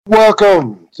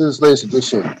Welcome to this latest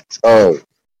edition of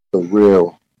the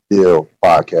Real Deal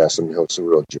Podcast. I'm your host,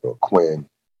 Cyril Gerald-Quinn,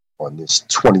 on this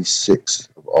 26th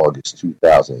of August,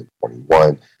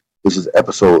 2021. This is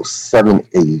episode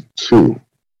 782.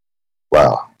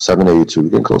 Wow, 782. We're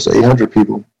getting close to 800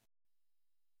 people.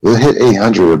 We'll hit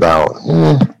 800 about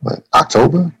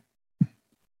October.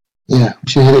 Yeah,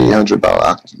 we should hit 800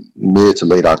 about mid to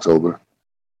late October.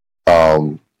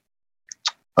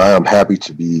 I am happy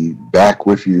to be back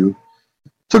with you.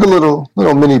 Took a little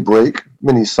mini break,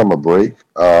 mini summer break.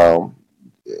 You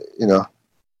know,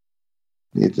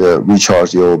 need to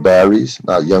recharge the old batteries.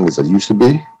 Not young as I used to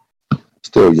be.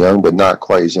 Still young, but not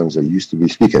quite as young as I used to be.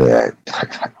 Speaking of that,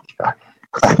 I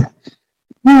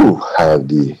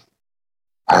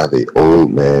have a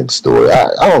old man story.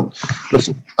 I don't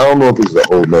listen. I don't know if it's an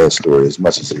old man story as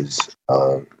much as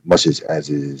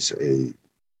is a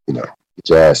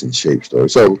jazz and shape story.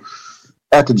 So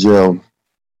at the gym,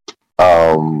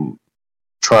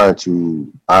 trying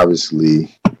to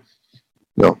obviously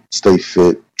stay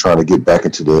fit, trying to get back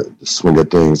into the swing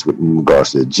of things with in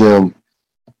regards to the gym.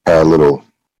 Had a little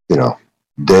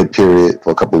dead period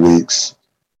for a couple of weeks,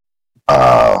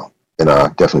 and I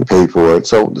definitely paid for it.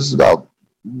 So this is about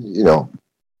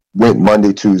went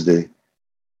Monday, Tuesday,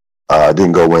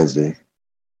 didn't go Wednesday.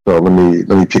 So let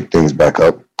me pick things back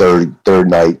up. Third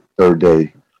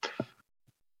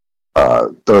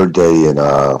day in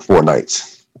 4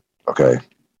 nights. Okay.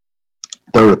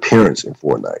 Third appearance in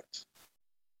 4 nights.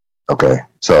 Okay.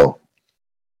 So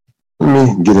let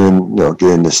me get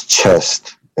in this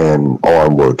chest and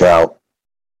arm workout.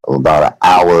 I'm about an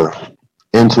hour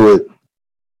into it,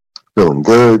 feeling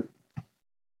good.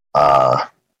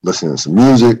 Listening to some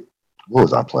music. What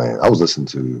was I playing? I was listening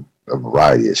to a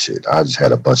variety of shit. I just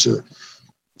had a bunch of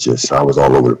I was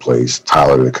all over the place.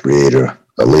 Tyler, the Creator,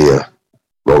 Aaliyah,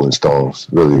 Rolling Stones.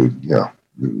 Really,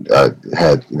 I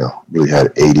had, really had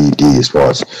ADD as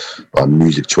far as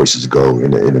music choices go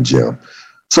in the gym.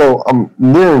 So I'm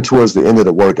nearing towards the end of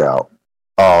the workout.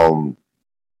 Gonna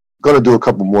do a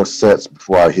couple more sets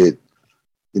before I hit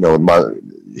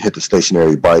the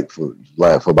stationary bike for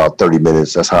about 30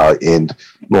 minutes. That's how I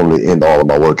normally end all of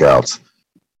my workouts.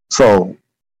 So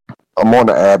I'm on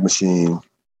the ab machine.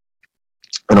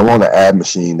 And I'm on the ab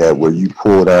machine that where you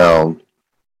pull down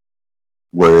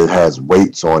where it has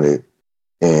weights on it,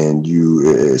 and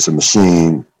it's a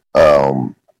machine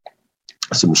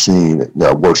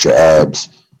that works your abs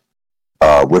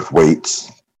with weights.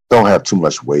 Don't have too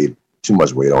much weight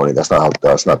on it. That's not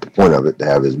the point of it, to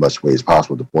have as much weight as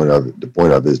possible. The point of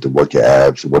it is to work your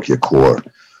abs, to work your core.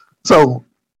 So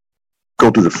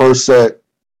go through the first set,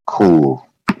 cool.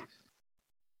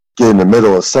 Get in the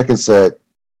middle of the second set,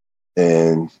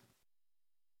 and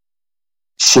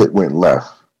shit went left.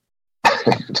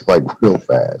 Like real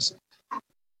fast.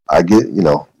 I get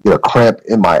a cramp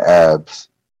in my abs,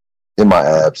 and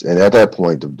at that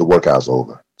point the workout's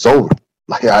over. It's over.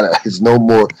 It's no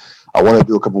more. I want to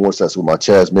do a couple more sets with my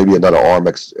chest, maybe another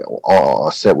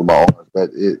set with my arms,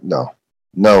 but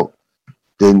no.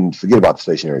 Didn't forget about the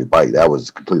stationary bike. That was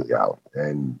completely out,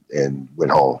 and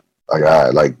went home.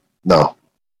 No,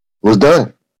 it was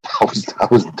done. I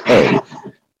was done.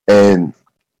 And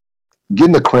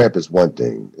getting a cramp is one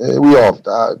thing.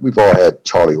 We've all had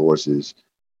Charlie horses,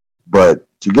 but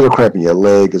to get a cramp in your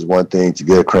leg is one thing. To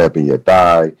get a cramp in your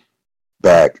thigh,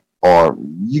 back,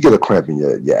 arm, you get a cramp in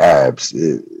your abs,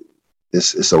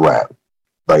 it's a wrap.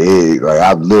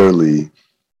 I've literally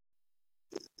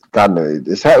gotten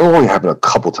it only happened a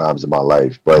couple times in my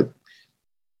life, but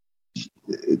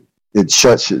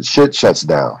shit shuts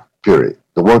down. Period.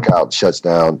 The workout shuts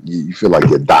down. You feel like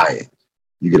you're dying.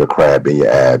 You get a cramp in your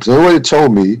abs. And what it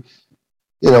told me,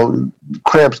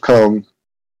 cramps come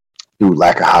through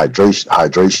lack of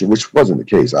hydration, which wasn't the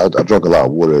case. I drank a lot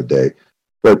of water a day,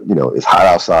 but it's hot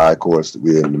outside. Of course,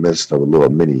 we're in the midst of a little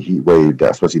mini heat wave,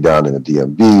 especially down in the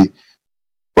DMV.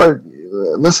 But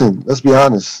listen, let's be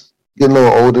honest. Getting a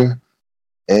little older,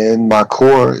 and my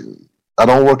core, I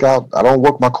don't work out. I don't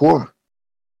work my core.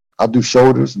 I'll do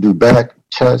shoulders, do back,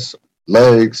 chest,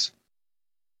 legs.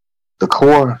 The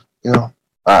core,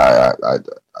 I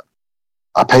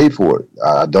paid for it.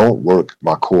 I don't work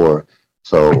my core.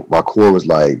 So my core was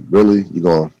like, really? You're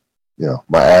going,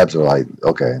 my abs are like,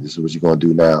 okay, this is what you're going to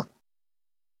do now.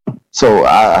 So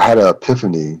I had an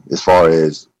epiphany as far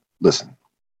as, listen,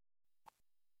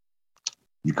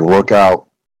 you can work out.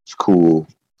 It's cool.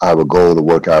 I have a goal to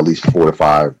work out at least 4 to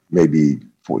 5, maybe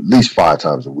at least 5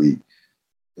 times a week.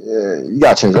 Yeah, I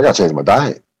got to change my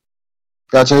diet.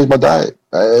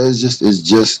 It's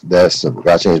just that simple.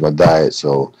 Got to change my diet.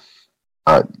 So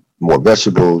more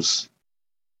vegetables,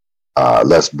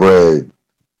 less bread,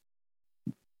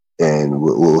 and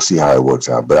we'll see how it works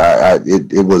out. But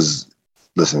it was,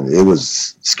 listen, it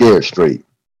was scared straight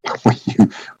when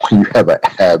you have an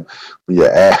ab, when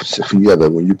your abs,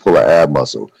 when you pull an ab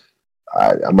muscle.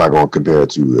 I'm not going to compare it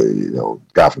to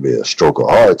God forbid, a stroke or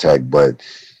heart attack, but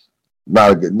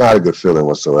not a good feeling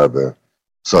whatsoever.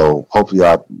 So hopefully,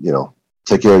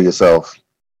 take care of yourself.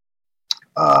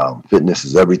 Fitness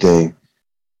is everything,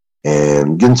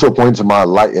 and getting to a point in my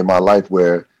life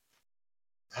where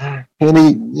I can't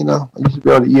eat. I used to be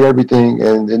able to eat everything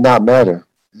and it not matter.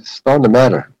 It's starting to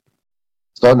matter.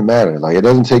 Like it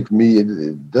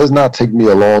does not take me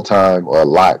a long time or a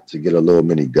lot to get a little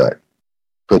mini gut.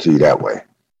 Put to you that way.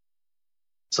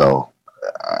 So,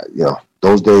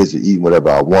 those days of eating whatever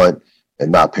I want and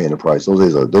not paying the price, those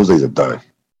days are done.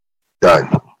 Done.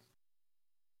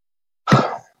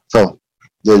 So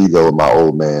there you go with my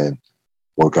old man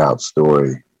workout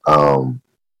story.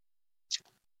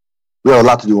 We have a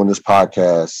lot to do on this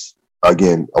podcast.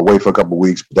 Again, away for a couple of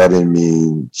weeks, but that didn't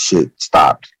mean shit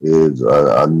stopped. There's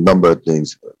a number of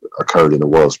things occurred in the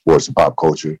world of sports and pop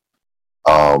culture.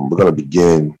 We're going to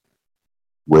begin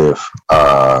with,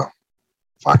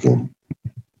 if I can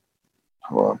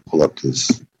pull up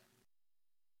this.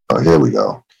 Here we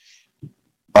go.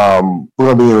 We're going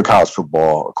to begin with college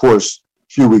football. Of course, a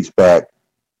few weeks back,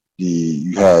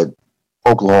 you had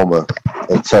Oklahoma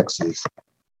and Texas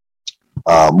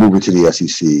moving to the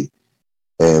SEC,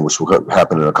 and which will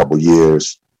happen in a couple of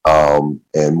years, and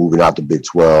moving out to Big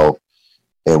 12.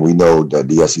 And we know that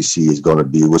the SEC is going to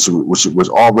be, which was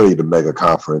already the mega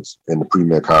conference and the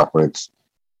premier conference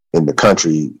in the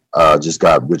country, just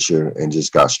got richer and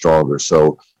just got stronger.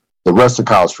 So the rest of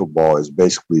college football is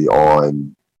basically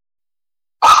on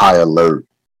high alert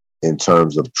in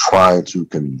terms of trying to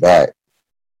combat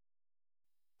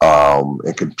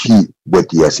and compete with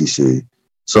the SEC.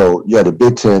 So yeah, the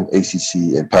Big Ten,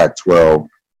 ACC, and Pac-12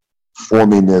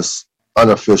 forming this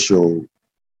unofficial,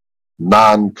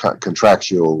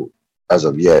 non-contractual, as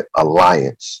of yet,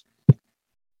 alliance.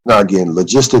 Now again,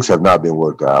 logistics have not been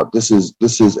worked out. This is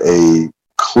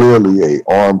clearly a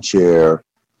armchair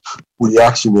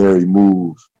reactionary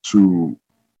move to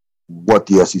what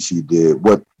the SEC did,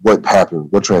 what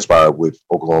happened, what transpired with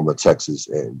Oklahoma, Texas,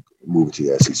 and moving to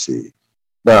the SEC.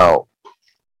 Now,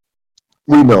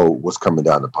 we know what's coming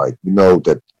down the pike. We know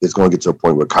that it's going to get to a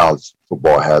point where college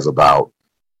football has about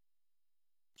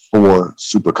 4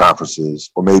 super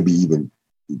conferences, or maybe even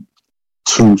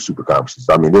 2 super conferences.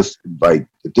 I mean, if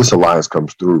this alliance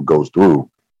goes through,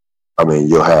 I mean,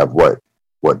 you'll have the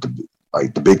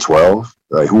Big 12.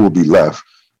 Who will be left?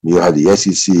 You'll have the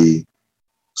SEC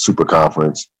super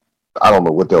conference. I don't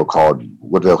know what they'll call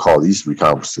these 3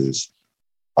 conferences.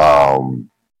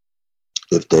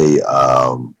 If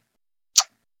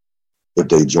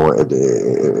they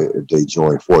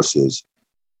join forces,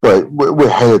 but we're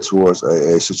headed towards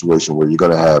a situation where you're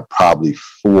going to have probably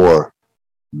 4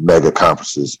 mega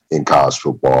conferences in college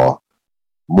football,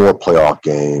 more playoff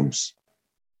games.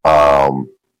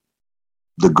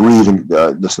 The greed and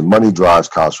money drives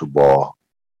college football.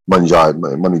 Money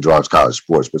drives college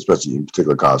sports, but especially in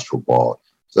particular college football.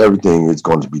 So everything is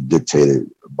going to be dictated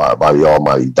by the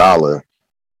almighty dollar.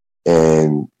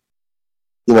 And,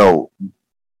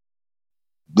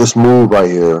 this move right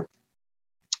here,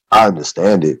 I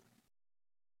understand it.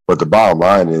 But the bottom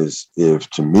line is,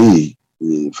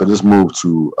 for this move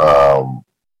to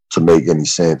make any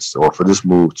sense, or for this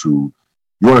move you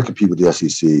want to compete with the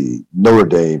SEC, Notre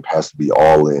Dame has to be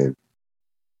all in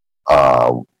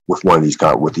with one of these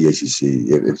with the ACC.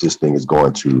 If this thing is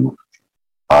going to,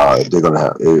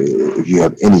 if you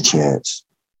have any chance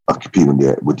of competing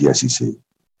with the SEC.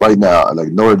 Right now, like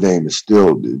Notre Dame is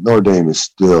still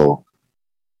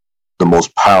the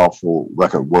most powerful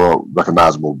world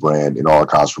recognizable brand in all of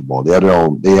college football. They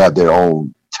have their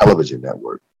own television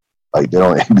network. Like they're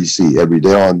on NBC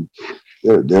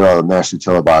they're on a nationally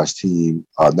televised team,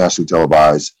 nationally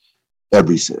televised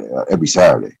every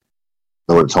Saturday.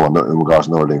 In regards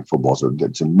to Notre Dame football. So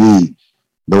to me,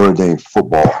 Notre Dame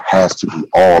football has to be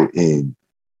all in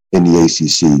the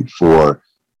ACC for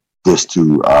this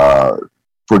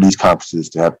for these conferences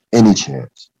to have any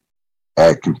chance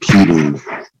at competing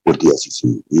with the SEC.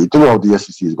 You think about what the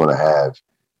SEC is going to have,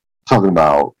 talking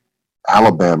about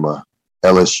Alabama,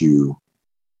 LSU,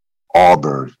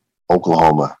 Auburn,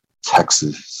 Oklahoma,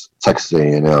 Texas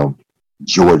A&M,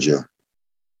 Georgia.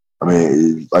 I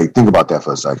mean, think about that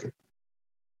for a second.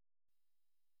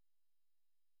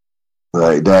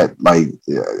 Like that,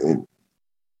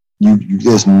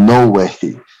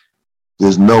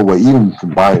 there's no way, even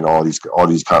combining all these 3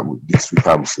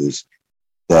 conferences,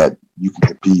 that you can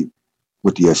compete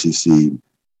with the SEC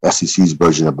SEC's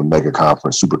version of a mega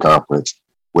conference, super conference,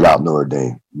 without Notre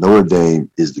Dame. Notre Dame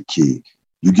is the key.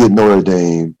 You get Notre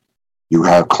Dame, you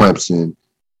have Clemson,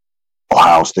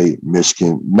 Ohio State,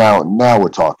 Michigan. Now we're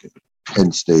talking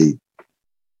Penn State,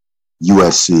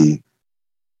 USC,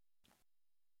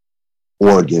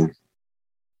 Oregon.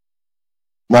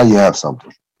 Now you have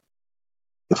something.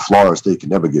 If Florida State can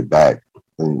never get back,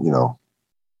 then,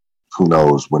 who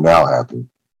knows when that'll happen.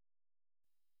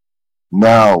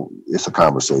 Now it's a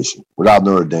conversation. Without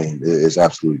Notre Dame, it's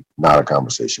absolutely not a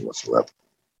conversation whatsoever.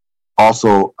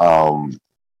 Also,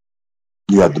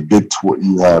 you have the Big 12.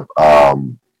 You have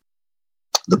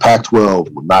the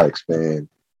Pac-12 will not expand.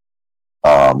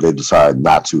 They decided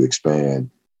not to expand,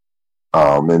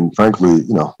 and frankly,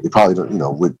 they probably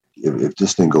don't. If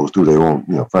this thing goes through, they won't.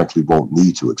 Frankly, won't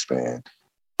need to expand.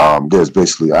 There's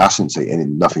basically, I shouldn't say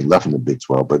nothing left in the Big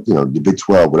 12, but the Big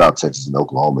 12 without Texas and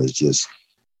Oklahoma is just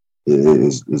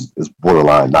is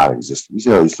borderline non-existent.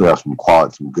 You still have some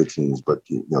quality, some good teams, but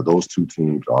those two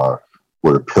teams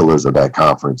were the pillars of that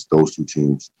conference. Those two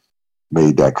teams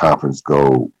made that conference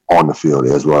go on the field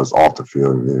as well as off the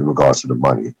field in regards to the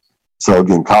money. So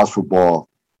again, college football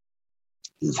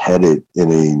is headed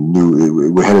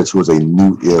we're headed towards a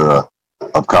new era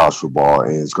of college football,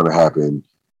 and it's going to happen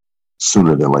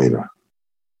sooner than later.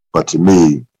 But to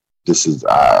me, this is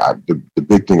the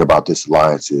big thing about this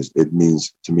alliance is it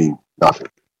means to me nothing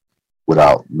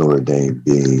without Notre Dame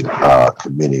being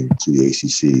committing to the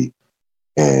ACC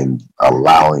and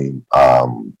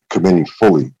committing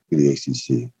fully to the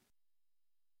ACC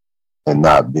and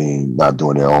not doing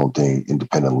their own thing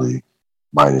independently,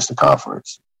 minus the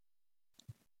conference.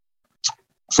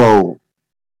 So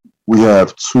we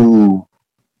have two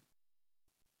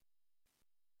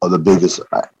of the biggest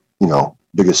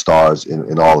stars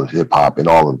in all of hip hop, in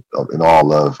all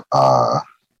of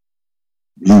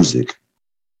music,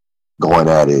 going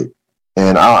at it.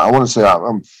 And I want to say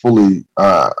I'm fully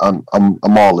I'm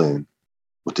all in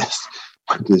with this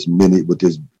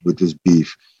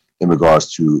beef in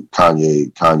regards to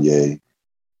Kanye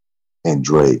and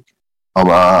Drake.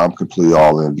 I'm completely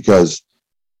all in, because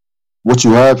what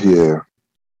you have here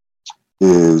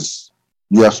is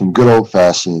you have some good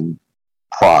old-fashioned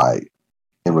pride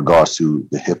in regards to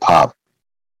the hip-hop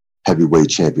heavyweight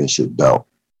championship belt.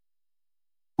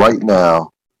 Right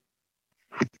now,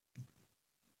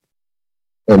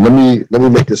 and let me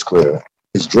make this clear.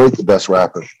 Is Drake the best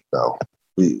rapper? No.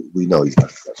 We know he's not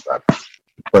the best rapper.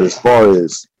 But as far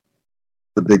as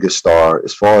the biggest star,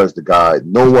 as far as the guy,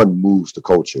 no one moves the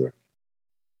culture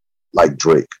like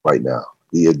Drake right now.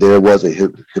 There was a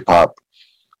hip-hop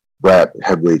rap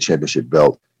heavyweight championship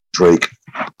belt. Drake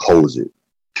holds it,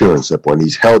 pure and simple. And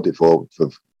he's held it for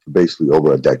basically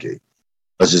over a decade.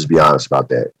 Let's just be honest about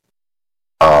that.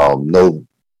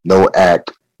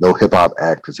 No hip-hop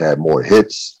act has had more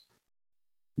hits.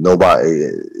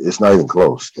 It's not even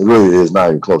close. It really is not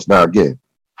even close. Now, again,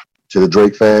 to the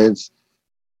Drake fans,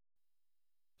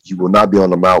 you will not be on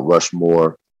the Mount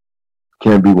Rushmore.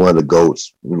 Can be one of the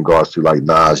GOATs in regards to like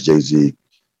Nas, Jay-Z,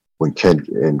 even Kendrick,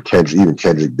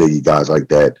 Biggie, guys like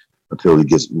that, until he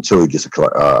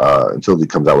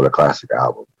comes out with a classic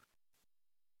album.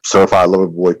 Certified Lover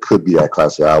Boy could be that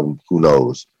classic album. Who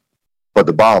knows? But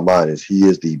the bottom line is he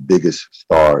is the biggest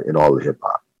star in all of hip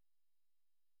hop.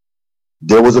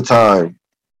 There was a time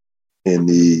in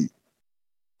the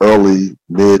early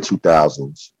mid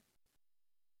 2000s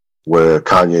where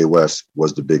Kanye West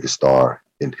was the biggest star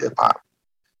in hip hop.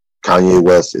 Kanye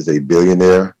West is a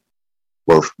billionaire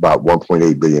worth about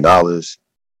 $1.8 billion,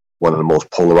 one of the most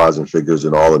polarizing figures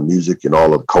in all of music and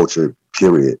all of culture,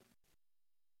 period.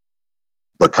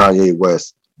 But Kanye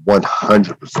West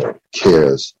 100%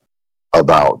 cares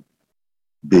about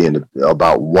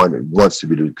wants to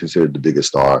be considered the biggest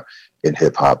star in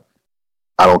hip hop.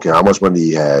 I don't care how much money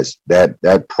he has.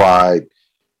 That pride,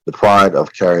 the pride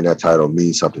of carrying that title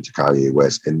means something to Kanye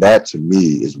West, and that to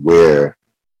me is where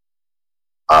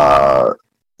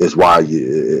is why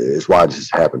this is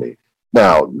happening.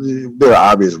 Now, there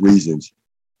are obvious reasons.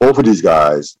 Both of these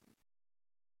guys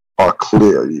are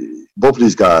clear. Both of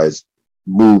these guys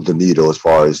move the needle as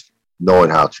far as knowing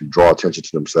how to draw attention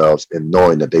to themselves and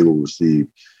knowing that they will receive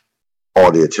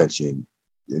all the attention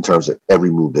in terms of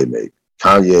every move they make.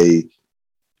 Kanye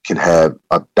can have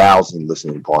 1,000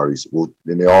 listening parties,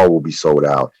 and they all will be sold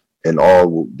out, and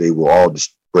they will all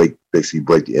just basically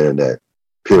break the internet.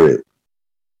 Period.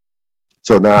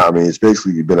 So now, I mean, it's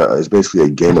basically a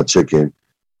game of chicken.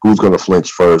 Who's going to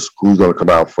flinch first? Who's going to come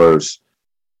out first?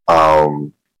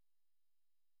 In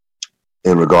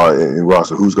regards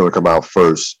to who's going to come out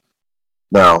first.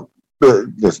 Now,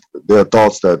 there are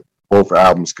thoughts that both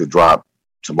albums could drop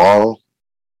tomorrow.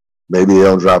 Maybe they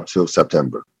don't drop till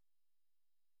September.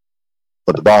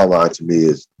 But the bottom line to me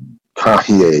is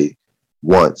Kanye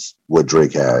wants what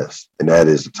Drake has, and that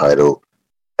is the title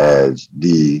as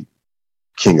the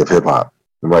king of hip hop.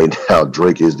 And right now,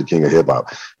 Drake is the king of hip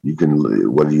hop. You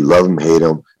can, whether you love him, hate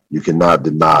him, you cannot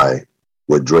deny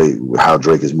how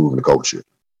Drake is moving the culture.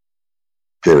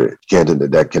 Period.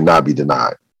 That cannot be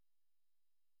denied.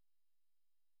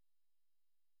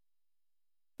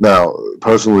 Now,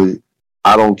 personally,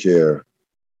 I don't care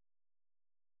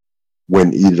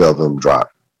when either of them drop.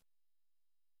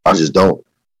 I just don't.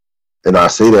 And I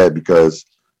say that because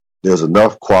there's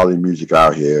enough quality music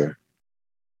out here.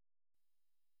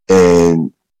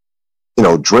 And,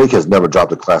 Drake has never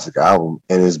dropped a classic album.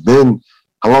 And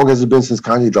how long has it been since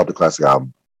Kanye dropped a classic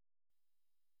album?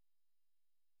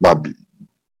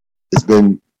 It's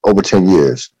been over 10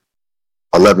 years,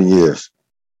 11 years.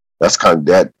 That's kind of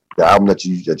that. The album that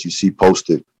you see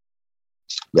posted,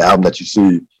 the album that you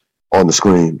see on the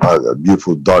screen, A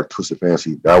Beautiful Dark Twisted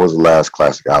Fantasy, that was the last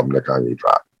classic album that Kanye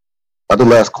dropped. Not the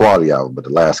last quality album, but the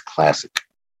last classic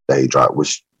that he dropped,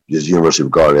 which is universally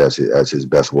regarded as his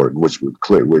best work, which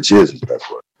is his best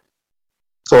work.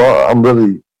 So I'm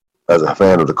really, as a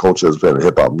fan of the culture, as a fan of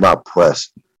hip hop, I'm not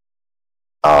pressed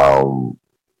to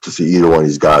see either one of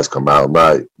these guys come out. I'm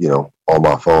not, on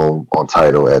my phone on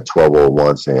Tidal at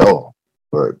 12:01 saying, "Oh,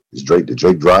 but did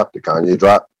Drake drop? Did Kanye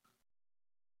drop?"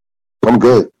 I'm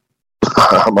good.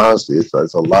 I'm honestly, it's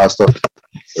a lot of stuff.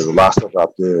 There's a lot of stuff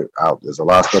out there. There's a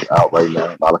lot of stuff out right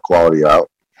now. A lot of quality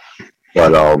out.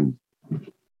 But I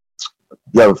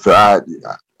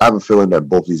have a feeling that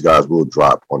both these guys will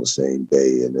drop on the same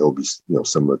day, and it'll be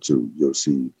similar to, you'll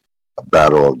see a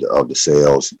battle of the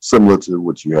sales, similar to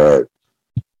what you had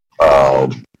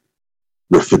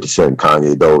with 50 Cent and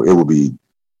Kanye. Though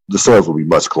the sales will be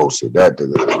much closer. Drake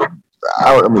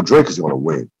is going to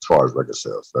win as far as record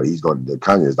sales. So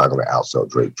Kanye is not going to outsell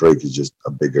Drake. Drake is just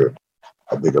a bigger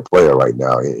player right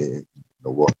now in the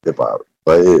world of hip hop.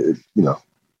 But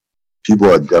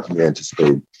people are definitely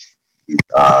anticipating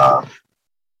the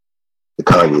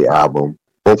Kanye album,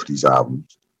 both of these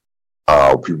albums.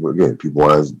 People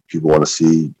want to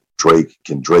see Drake.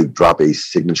 Can Drake drop a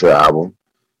signature album?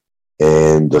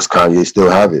 And does Kanye still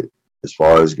have it? As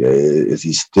far as is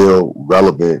he still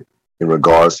relevant in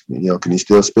regards? Can he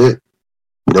still spit?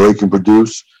 We know he can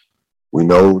produce. We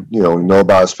know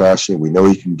about his fashion. We know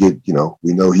he can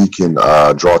we know he can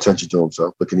draw attention to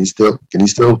himself. But do he still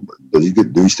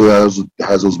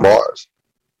has those bars?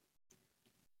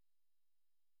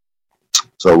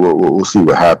 So we'll see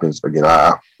what happens. Again,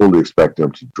 I fully expect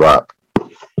them to drop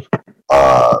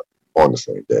on the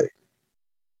same day.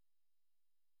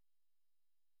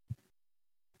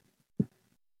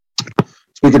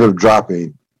 Speaking of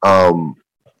dropping,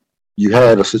 you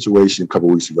had a situation a couple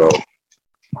weeks ago,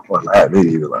 or maybe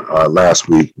even last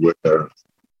week, where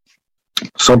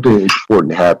something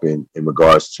important happened in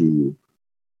regards to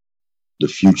the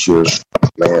future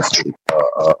landscape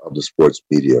of sports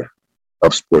media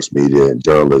and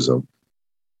journalism.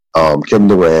 Kevin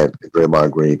Durant and Draymond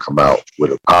Green come out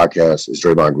with a podcast. It's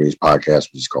Draymond Green's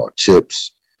podcast, which is called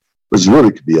Chips, which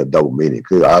really could be a double meaning.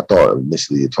 Because I thought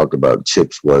initially it talked about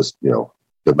Chips was,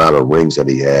 the amount of rings that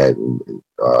he had, and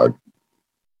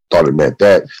thought it meant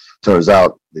that. Turns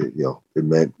out, it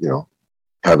meant,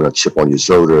 having a chip on your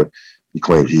shoulder. He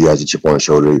claims he has a chip on his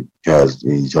shoulder.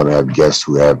 He's going to have guests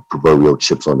who have proverbial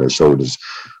chips on their shoulders.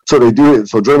 So they do it.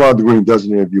 So Draymond Green does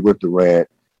an interview with Durant.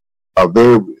 I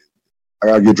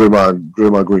gotta give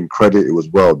Draymond Green credit. It was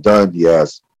well done. He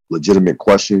asked legitimate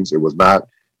questions. It was not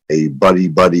a buddy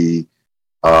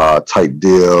type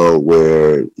deal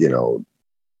where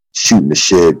shooting the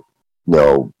shit.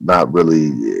 Not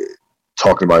really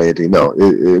talking about anything. No,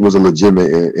 it was a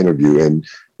legitimate interview. And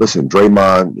listen,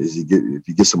 Draymond, if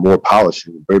he gets some more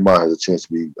polishing, Draymond has a chance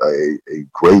to be a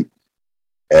great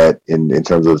in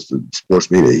terms of sports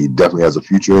media. He definitely has a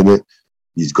future in it.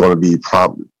 He's going to be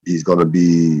He's going to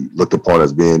be looked upon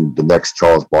as being the next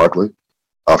Charles Barkley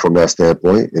from that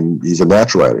standpoint, and he's a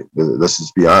natural at it. Let's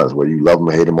just be honest, whether you love him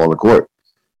or hate him on the court.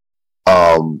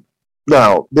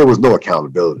 Now, there was no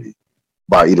accountability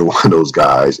by either one of those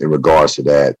guys in regards to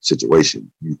that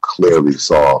situation. You clearly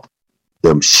saw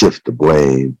them shift the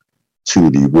blame to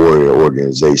the Warrior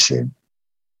organization.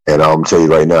 And I'm going to tell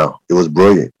you right now, it was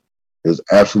brilliant. It was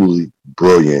absolutely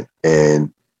brilliant.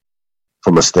 And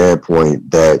from a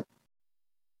standpoint that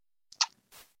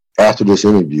after this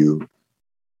interview,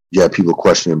 you had people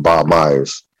questioning Bob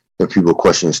Myers. You had people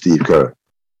questioning Steve Kerr.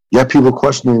 You had people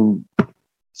questioning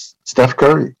Steph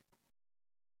Curry.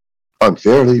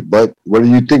 Unfairly, but whether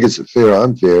you think it's fair or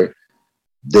unfair,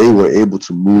 they were able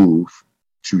to move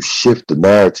to shift the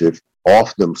narrative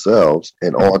off themselves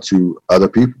and onto other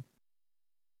people,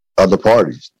 other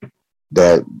parties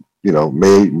that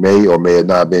may or may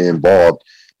not be involved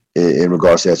in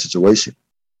regards to that situation.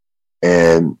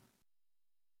 And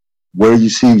where you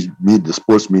see the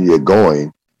sports media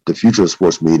going, the future of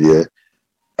sports media,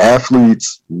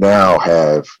 athletes now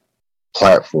have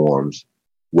platforms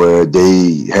where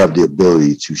they have the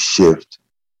ability to shift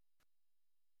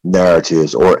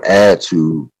narratives or add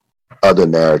to other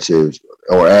narratives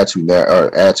or add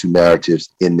to narratives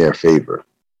in their favor.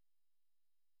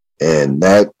 And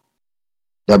that's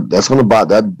going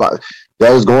to that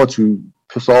is going to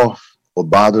piss off or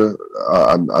bother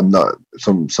I'm not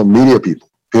some media people.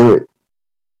 Period.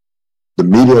 The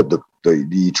media,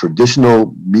 the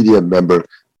traditional media member,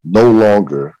 no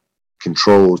longer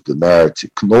controls the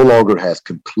narrative. No longer has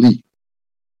complete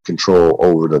control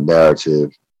over the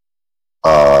narrative.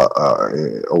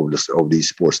 Over these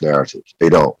sports narratives, they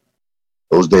don't.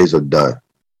 Those days are done.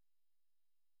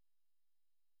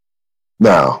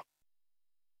 Now,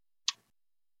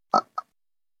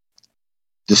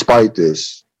 despite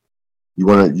this, you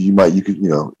could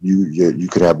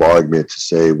have an argument to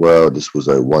say, well, this was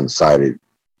a one-sided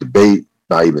debate.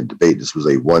 Not even debate. This was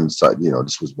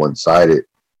this was one-sided.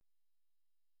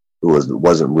 It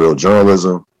wasn't real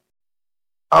journalism.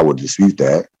 I would dispute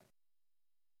that.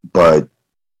 But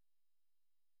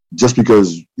just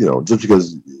because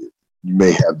you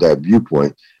may have that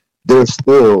viewpoint, there's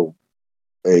still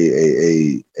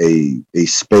a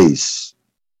space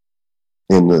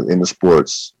in the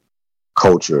sports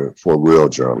culture for real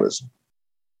journalism.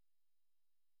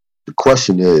 The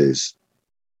question is,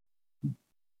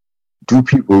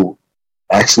 does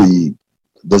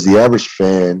the average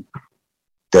fan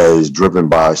that is driven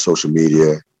by social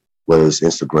media, whether it's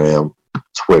Instagram,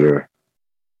 Twitter,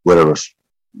 whatever,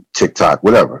 TikTok,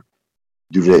 whatever,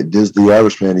 does the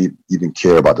average fan even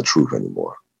care about the truth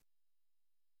anymore?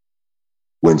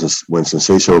 When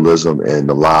sensationalism and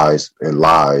the lies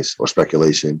or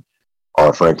speculation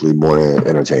are frankly more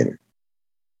entertaining?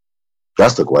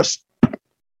 That's the question.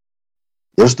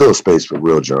 There's still space for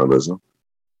real journalism,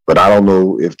 but I don't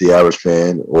know if the average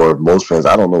fan or most fans,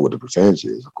 I don't know what the percentage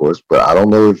is, of course, but I don't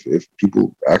know if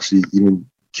people actually even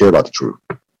care about the truth,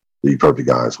 to be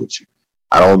perfectly honest with you.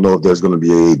 I don't know if there's going to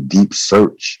be a deep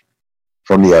search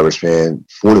from the average fan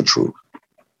for the truth.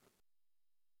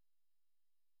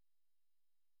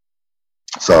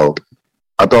 So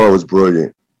I thought it was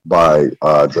brilliant by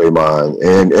Draymond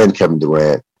and Kevin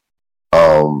Durant.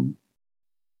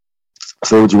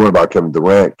 Say what you want about Kevin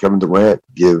Durant. Kevin Durant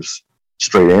gives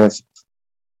straight answers.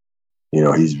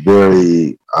 He's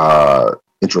very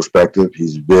introspective.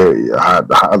 He's very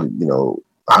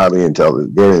highly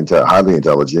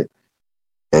intelligent,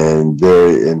 and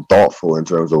very thoughtful in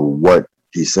terms of what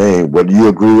he's saying, whether you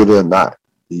agree with it or not.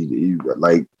 He's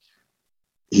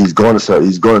going to tell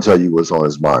you what's on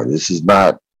his mind. This is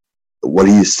not what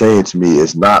he's saying to me.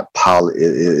 It's not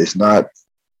it's not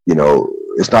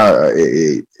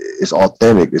it's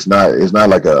authentic. It's not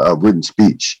like a written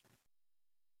speech.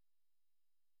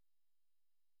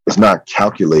 It's not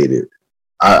calculated.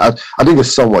 I think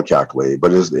it's somewhat calculated,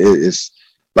 but it's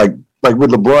like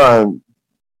with LeBron.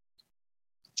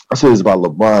 I say this about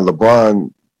LeBron.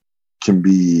 LeBron can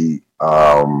be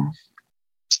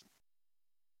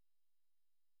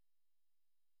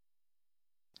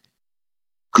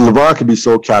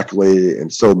so calculated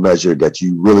and so measured that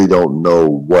you really don't know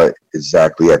what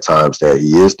exactly at times that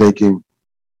he is thinking.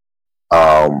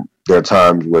 There are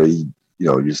times where he,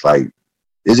 just like,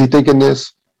 is he thinking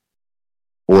this?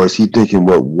 Or is he thinking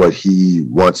what he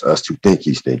wants us to think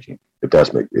he's thinking? If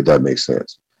that makes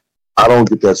sense. I don't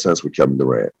get that sense with Kevin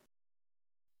Durant.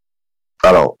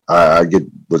 I don't. I get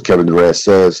what Kevin Durant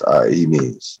says. He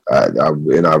means. Two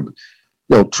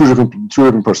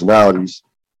different personalities,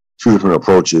 two different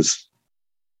approaches.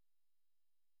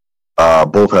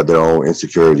 Both have their own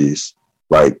insecurities.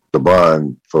 Like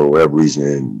LeBron, for whatever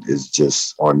reason, is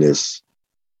just on this,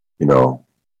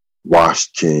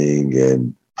 wash king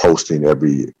and posting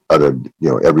every other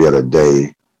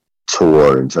day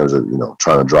tour in terms of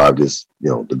trying to drive this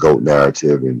the GOAT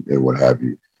narrative and what have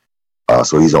you.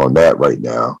 So he's on that right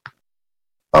now.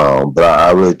 But I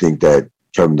really think that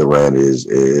Kevin Durant is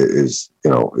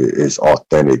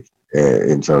authentic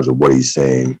in terms of what he's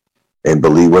saying, and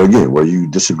believe where you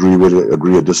disagree with it,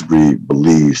 agree or disagree,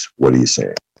 believes what he's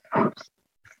saying. A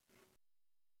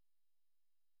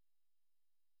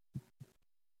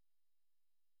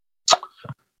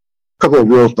couple of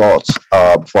real thoughts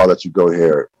before I let you go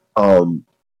here.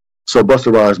 So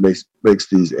Busta Rhymes makes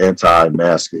these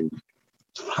anti-mask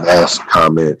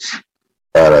comments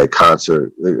at a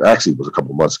concert. It actually was a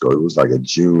couple months ago. It was like a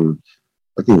June.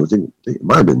 I think it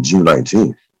might have been June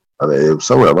 19th. I mean, it was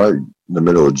somewhere right in the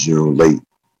middle of June,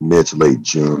 mid to late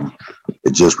June.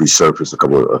 It just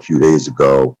resurfaced a few days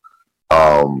ago.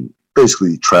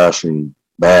 Basically trashing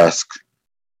masks.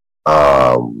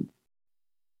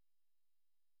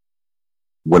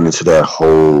 Went into that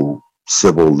whole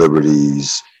civil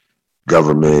liberties,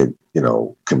 government,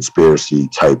 conspiracy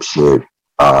type shit.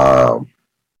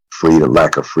 Freedom,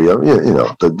 lack of freedom.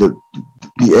 The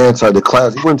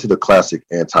class. He went to the classic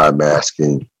anti-mask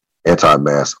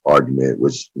argument,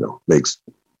 which makes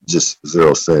just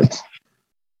zero sense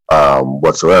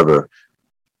whatsoever.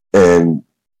 And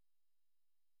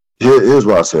here's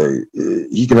what I say: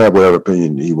 he can have whatever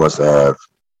opinion he wants to have,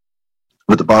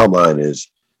 but the bottom line is,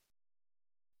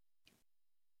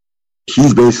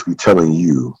 he's basically telling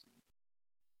you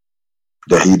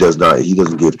that he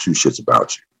doesn't give two shits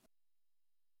about you.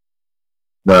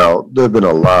 Now, there have been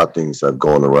a lot of things that have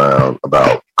gone around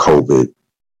about COVID,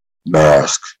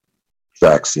 masks,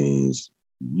 vaccines.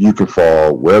 You can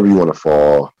fall wherever you want to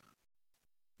fall.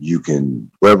 You can,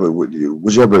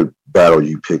 whichever battle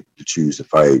you pick to choose to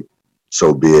fight,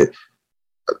 so be it.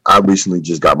 I recently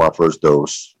just got my first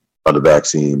dose of the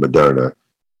vaccine, Moderna.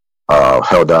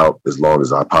 Held out as long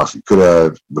as I possibly could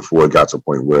have before it got to a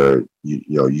point where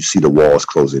you see the walls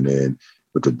closing in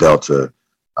with the Delta.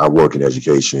 I work in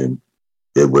education.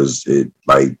 I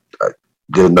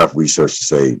did enough research to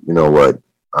say, you know what,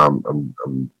 I'm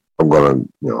gonna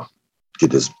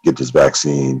get this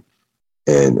vaccine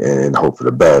and hope for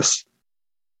the best.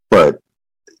 But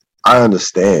I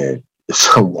understand if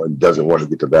someone doesn't want to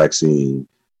get the vaccine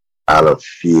out of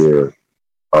fear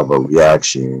of a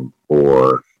reaction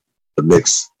or the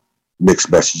mixed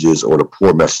messages or the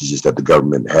poor messages that the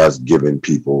government has given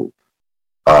people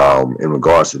in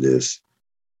regards to this.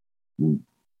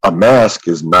 A mask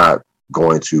is not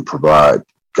going to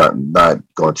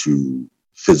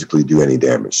physically do any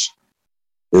damage.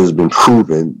 It has been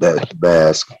proven that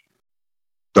masks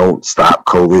don't stop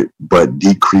COVID, but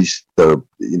increase the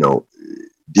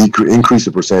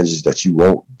percentages that you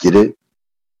won't get it.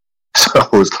 So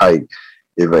it's like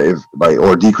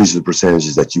or decreases the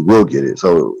percentages that you will get it.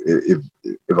 So if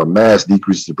a mask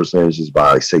decreases the percentages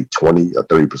by say 20 or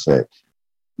 30%,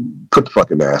 put the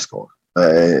fucking mask on.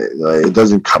 It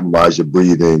doesn't compromise your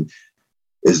breathing.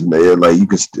 It's like you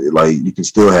can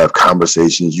still have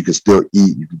conversations. You can still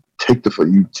eat. You can take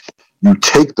you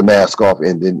take the mask off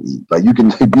and then eat. Like you can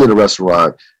be in a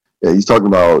restaurant. And he's talking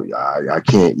about I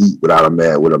can't eat without a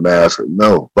mask.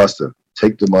 No, Buster,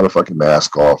 take the motherfucking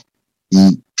mask off,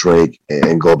 eat, drink,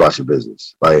 and go about your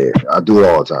business. Like I do it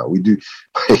all the time. We do.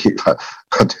 It's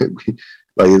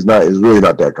really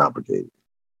not that complicated.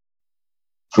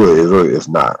 It's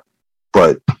not.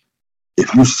 But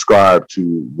if you subscribe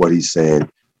to what he's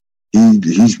saying,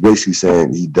 he's basically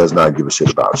saying he does not give a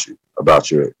shit about you,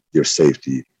 about your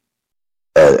safety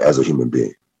as a human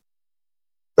being.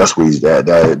 That's what he's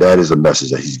that is a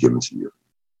message that he's giving to you.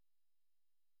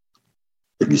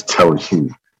 If he's telling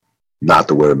you not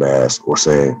to wear a mask or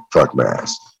saying fuck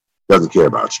masks, doesn't care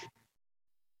about you.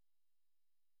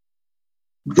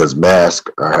 Because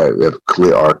masks are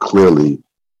clearly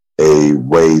a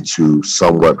way to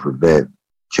somewhat prevent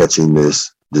catching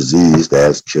this disease that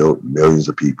has killed millions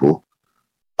of people,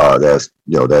 that's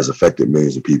affected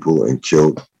millions of people and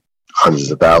killed hundreds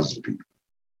of thousands of people.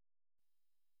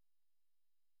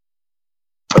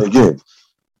 And again,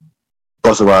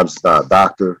 Busta Rhymes is not a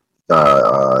doctor,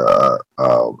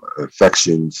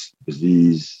 infections,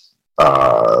 disease,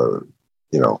 an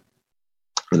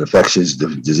infectious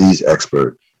disease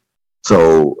expert.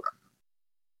 So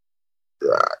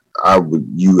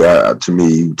to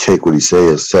me, you take what he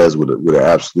says with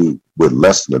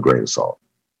less than a grain of salt.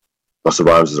 Busta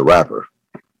Rhymes is a rapper.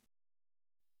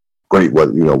 Great,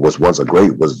 was once a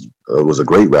great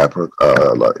rapper,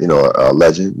 a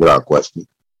legend without question.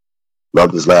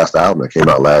 Loved his last album that came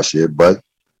out last year, but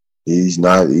he's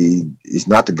not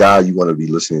the guy you want to be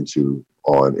listening to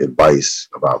on advice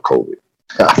about COVID.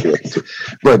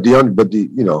 But the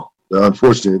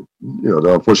unfortunate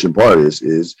part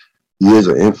is he is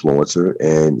an influencer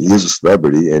and he is a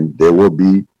celebrity, and there will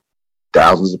be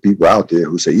thousands of people out there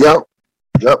who say, yep,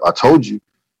 I told you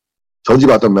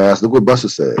about the mask. Look what Busta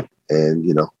said. And,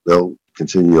 they'll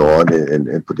continue on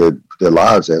and put their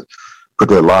lives in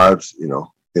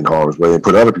harm's way, and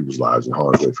put other people's lives in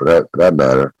harm's way for that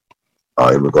matter,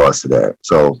 in regards to that.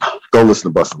 So don't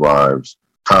listen to Busta Rhymes.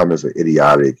 Comments are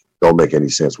idiotic, don't make any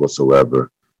sense whatsoever.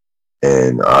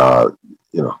 And,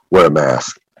 wear a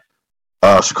mask.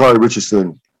 Sha'Carri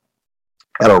Richardson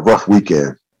had a rough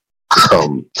weekend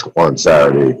on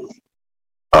Saturday.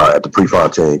 at the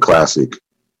Prefontaine Classic.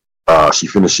 She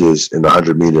finishes in the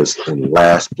 100 meters in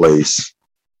last place.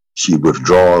 She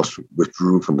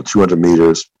withdrew from the 200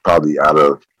 meters, probably out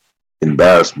of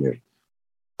embarrassment.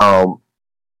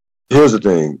 Here's the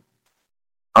thing.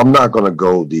 I'm not going to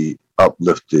go the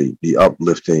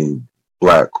uplifting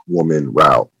black woman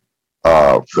route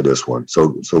for this one.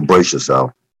 So brace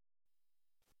yourself.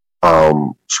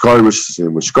 Sha'Carri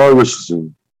Richardson, when Sha'Carri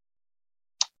Richardson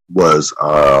was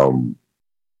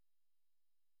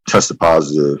tested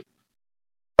positive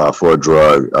for a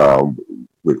drug,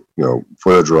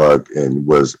 for a drug, and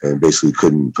basically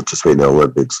couldn't participate in the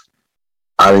Olympics.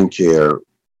 I didn't care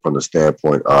from the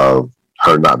standpoint of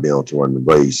her not being able to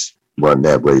run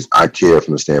that race. I care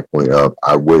from the standpoint of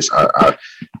I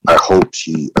hope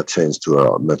she attends to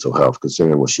her mental health,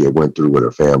 considering what she had went through with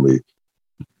her family,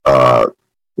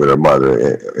 with her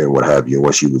mother and what have you, and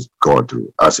what she was going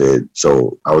through. I said,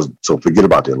 so forget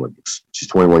about the Olympics. She's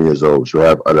 21 years old. She'll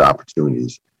have other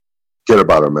opportunities. Get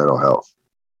about her mental health.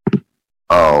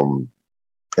 And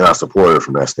I support her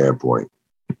from that standpoint.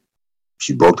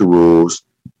 She broke the rules.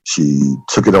 She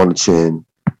took it on the chin.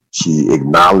 She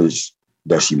acknowledged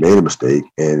that she made a mistake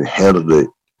and handled it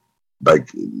like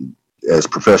as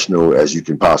professional as you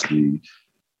can possibly,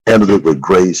 handled it with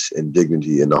grace and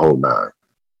dignity and the whole nine.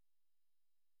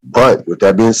 But with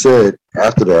that being said,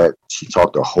 after that, she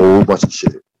talked a whole bunch of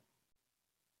shit.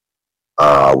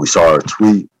 We saw her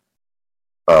tweet,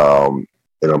 and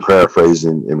I'm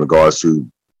paraphrasing in regards to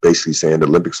basically saying the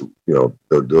Olympics, the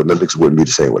Olympics wouldn't be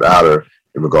the same without her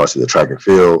in regards to the track and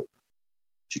field.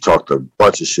 She talked a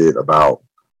bunch of shit about,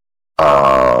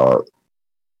 about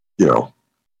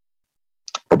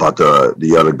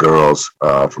the other girls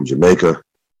from Jamaica.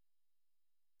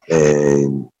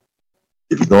 And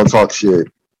if you're going to talk shit,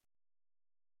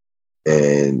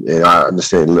 and I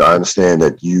understand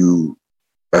that you,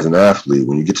 as an athlete,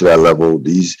 when you get to that level,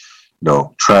 these,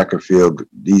 track and field,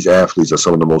 these athletes are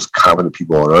some of the most confident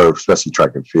people on earth, especially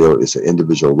track and field. It's an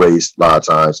individual race. A lot of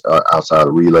times outside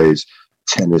of relays,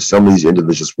 tennis, some of these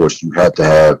individual sports, you have to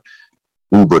have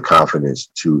uber confidence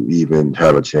to even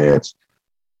have a chance.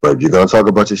 But if you're going to talk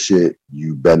a bunch of shit,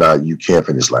 you can't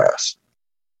finish last.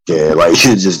 Yeah,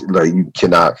 you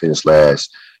cannot finish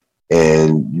last.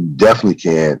 And you definitely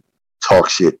can't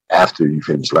talk shit after you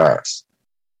finish last.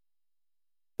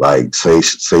 Like say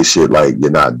shit like you're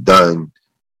not done,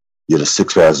 you're the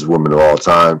sixth fastest woman of all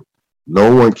time.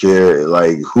 No one cares.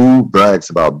 Like, who brags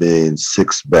about being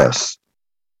sixth best?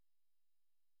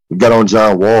 We got on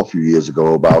John Wall a few years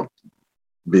ago about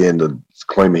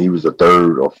claiming he was the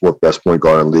third or fourth best point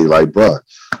guard in the league. Like, bruh,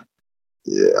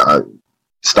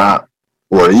 stop.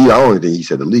 Or I don't think he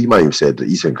said the league. He might even said the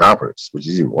Eastern Conference, which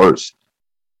is even worse.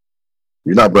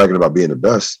 You're not bragging about being the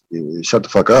best. Shut the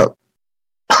fuck up.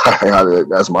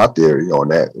 That's my theory on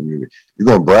that. I mean, you're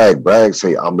going to brag,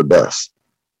 say I'm the best.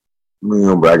 You're going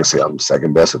to brag and say I'm the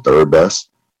second best or third best.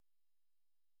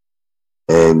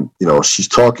 And, she's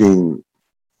talking,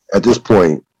 at this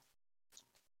point,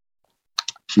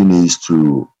 she needs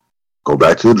to go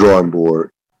back to the drawing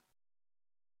board,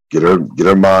 get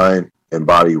her mind and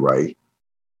body right,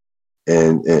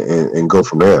 and go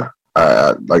from there.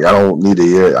 I don't need to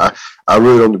hear. I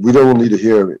really don't. We don't need to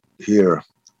hear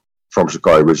from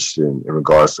Sha'Carri Richardson in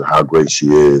regards to how great she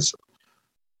is,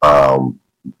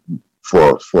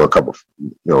 for a couple,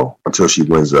 until she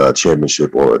wins a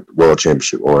championship or a world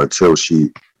championship, or until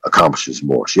she accomplishes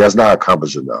more. She has not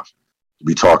accomplished enough to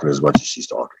be talking as much as she's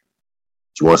talking.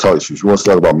 She wants to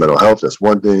talk about mental health. That's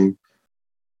one thing.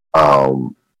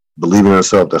 Believing in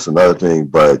herself. That's another thing.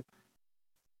 But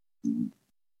you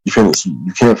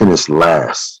can't finish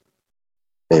last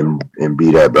and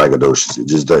be that braggadocious. It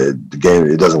just the game.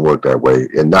 It doesn't work that way.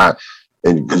 And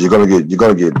because you're gonna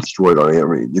get destroyed on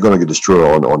you're gonna get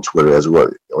destroyed on Twitter as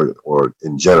well, or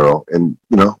in general. And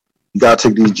you gotta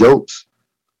take these jokes,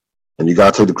 and you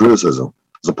gotta take the criticism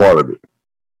as a part of it.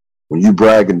 When you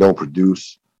brag and don't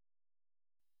produce,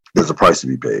 there's a price to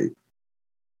be paid.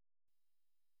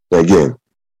 And again,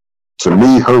 to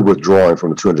me, her withdrawing from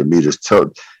the 200 meters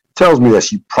tells me that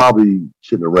she probably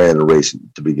shouldn't have ran the race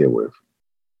to begin with,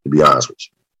 to be honest with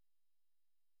you.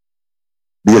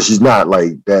 Because she's not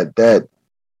like that,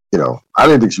 I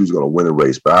didn't think she was going to win a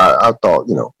race, but I thought,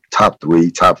 top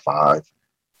 3, top 5.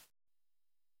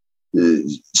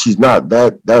 She's not,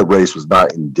 that race was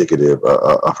not indicative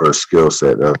of her skill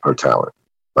set, of her talent.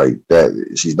 Like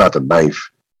that, she's not the ninth,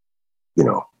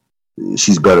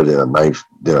 she's better than a ninth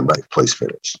place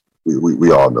finish.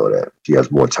 We all know that. She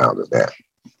has more talent than that.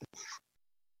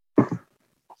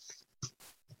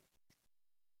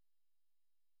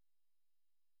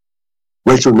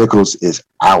 Rachel Nichols is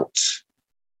out.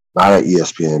 not at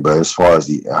ESPN, but as far as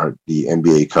the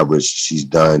NBA coverage she's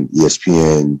done,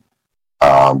 ESPN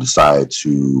decided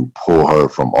to pull her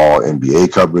from all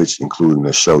NBA coverage, including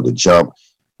the show The Jump.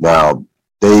 Now,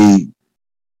 they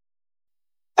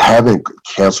haven't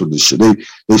canceled the show.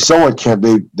 They somewhat can't.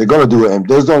 They're going to do it, and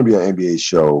there's going to be an NBA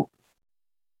show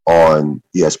on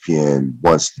ESPN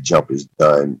once The Jump is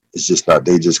done. It's just not.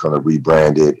 They're just going to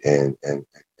rebrand it and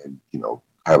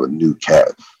have a new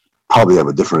probably have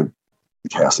a different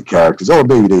cast of characters. Or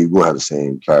maybe they will have the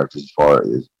same characters as far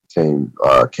as same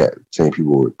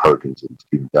people with Perkins and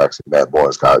Stephen Jackson, Matt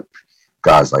Barnes,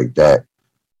 guys like that.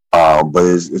 But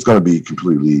it's going to be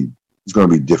it's going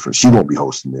to be different. She won't be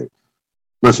hosting it.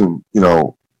 Listen,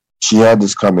 she had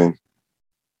this coming.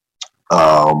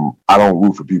 I don't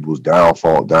root for people's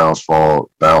downfall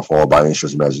by any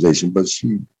stretch of imagination, but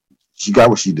she got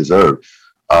what she deserved.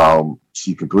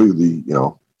 She completely,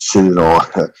 shitted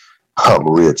on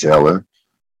Maria Taylor,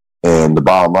 and the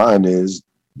bottom line is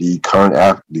the current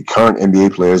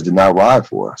NBA players did not ride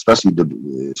for her, especially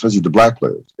the black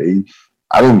players.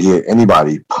 I didn't get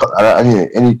anybody. I didn't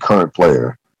get any current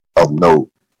player of note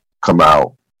come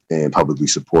out and publicly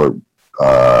support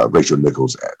Rachel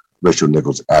Nichols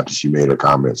after she made her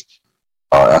comments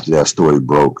after that story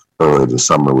broke earlier this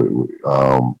summer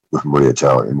with Maria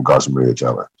Taylor, in regards to Maria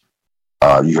Taylor.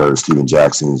 You heard Stephen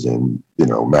Jackson's and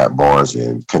Matt Barnes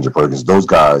and Kendra Perkins. Those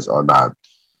guys are not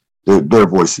their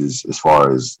voices as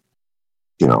far as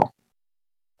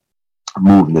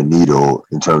moving the needle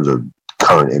in terms of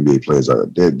current NBA players.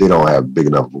 They don't have big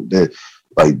enough.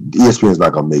 Like ESPN is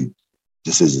not going to make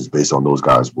decisions based on those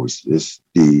guys' voices. It's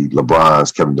the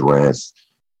LeBrons, Kevin Durant's,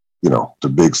 the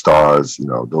big stars,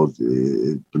 those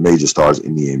the major stars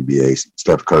in the NBA,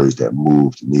 Steph Curry's that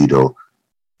move the needle.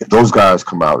 If those guys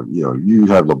come out, you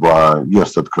have LeBron, you have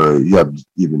Steph Curry, you have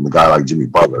even the guy like Jimmy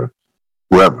Butler,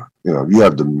 whoever, you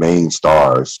have the main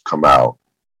stars come out,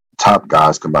 top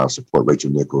guys come out and support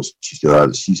Rachel Nichols. She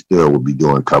still will be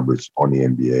doing coverage on the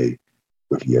NBA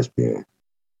with ESPN.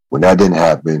 When that didn't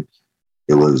happen,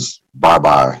 it was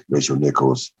bye-bye Rachel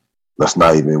Nichols. We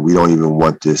don't even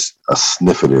want a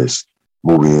sniff of this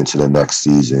moving into the next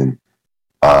season.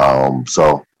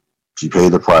 So she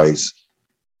paid the price.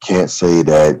 Can't say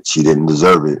that she didn't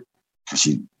deserve it.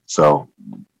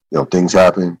 Things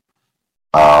happen.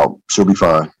 She'll be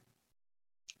fine.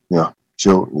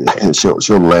 She'll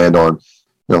land on,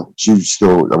 she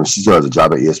still has a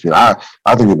job at ESPN.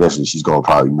 I think eventually she's going to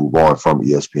probably move on from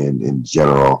ESPN in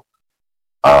general.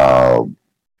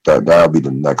 That'll be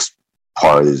the next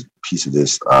part of this piece of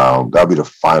this. That'll be the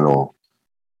final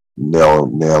nail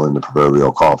in the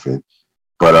proverbial coffin.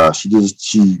 But she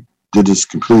did this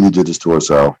to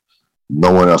herself.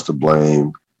 No one else to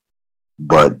blame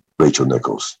but Rachel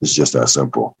Nichols. It's just that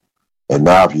simple. And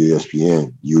now if you're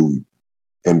ESPN,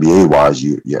 NBA wise,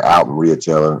 you're out Maria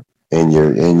Taylor and you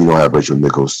don't have Rachel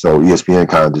Nichols. So ESPN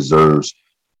kind of deserves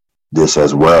this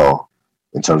as well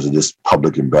in terms of this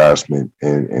public embarrassment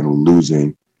and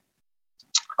losing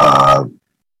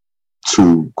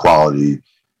two quality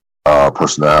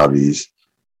personalities,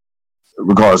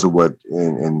 regardless of what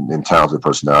in talented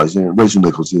personalities. And Rachel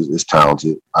Nichols is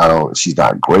talented. She's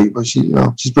not great, but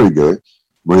she's pretty good.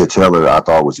 Maria Taylor, I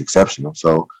thought, was exceptional.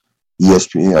 So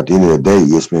ESPN, at the end of the day,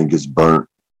 ESPN gets burnt.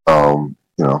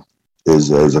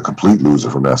 Is a complete loser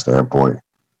from that standpoint.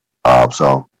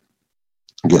 So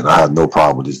again, I have no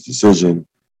problem with this decision.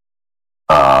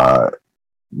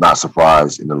 Not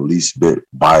surprised in the least bit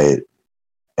by it.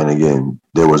 And again,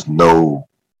 there was no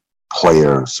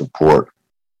player support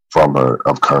from her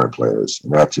of current players,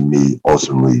 and that to me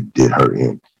ultimately did her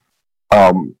in.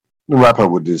 To wrap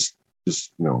up with this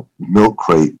milk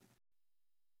crate,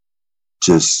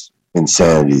 just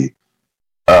insanity.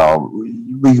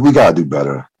 We gotta do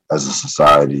better as a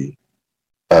society,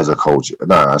 as a culture.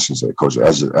 No, I shouldn't say culture.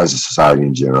 As a society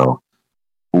in general,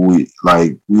 and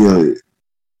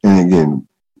again,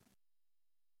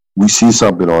 we see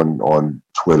something on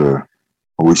Twitter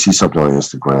or we see something on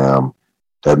Instagram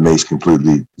that makes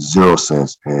completely zero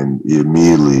sense, and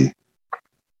immediately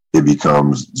it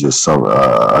becomes just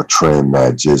a trend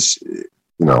that just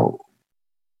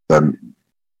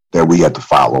that we have to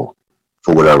follow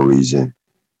for whatever reason.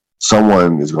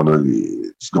 Someone is going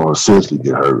to seriously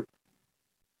get hurt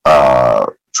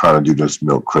trying to do this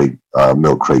milk crate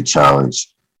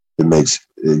challenge. It makes,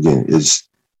 again,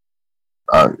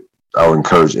 I would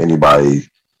encourage anybody,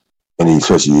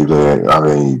 especially if they have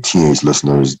any teenage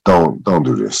listeners, don't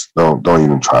do this. Don't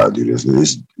even try to do this.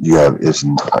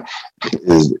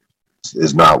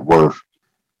 It's not worth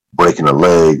breaking a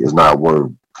leg. It's not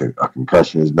worth a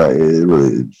concussion. It's not. It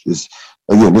really is.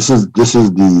 Again, this is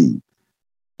the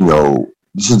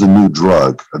this is the new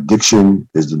drug. Attention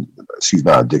is the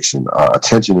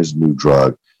new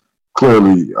drug.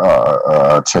 Clearly,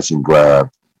 attention grab,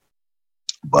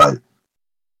 but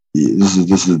this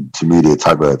is to me the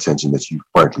type of attention that you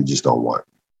frankly just don't want.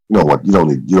 You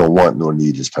don't want nor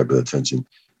need this type of attention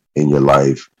in your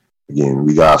life. Again,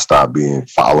 we gotta stop being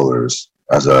followers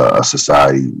as a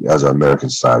society, as an American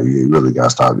society. You really gotta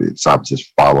stop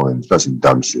just following, especially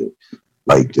dumb shit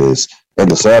like this. And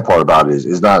the sad part about it is,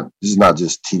 this is not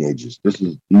just teenagers.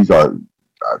 These are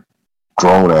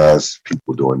grown ass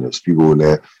people doing this. People in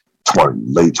their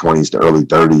late 20s to early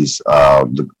 30s.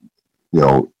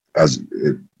 As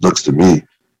it looks to me.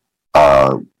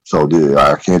 So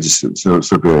I can't just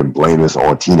sit there and blame this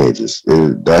on teenagers.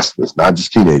 It's not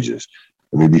just teenagers.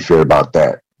 Let me be fair about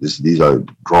that. These are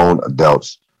grown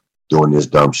adults doing this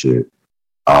dumb shit.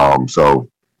 So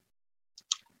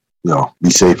be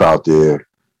safe out there.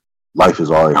 Life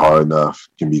is already hard enough,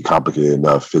 can be complicated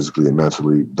enough physically and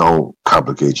mentally. Don't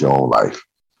complicate your own life.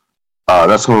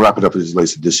 That's going to wrap it up for this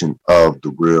latest edition of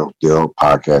the Real Deal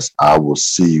Podcast. I will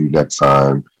see you next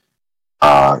time.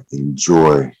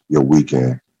 Enjoy your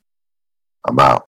weekend. I'm out.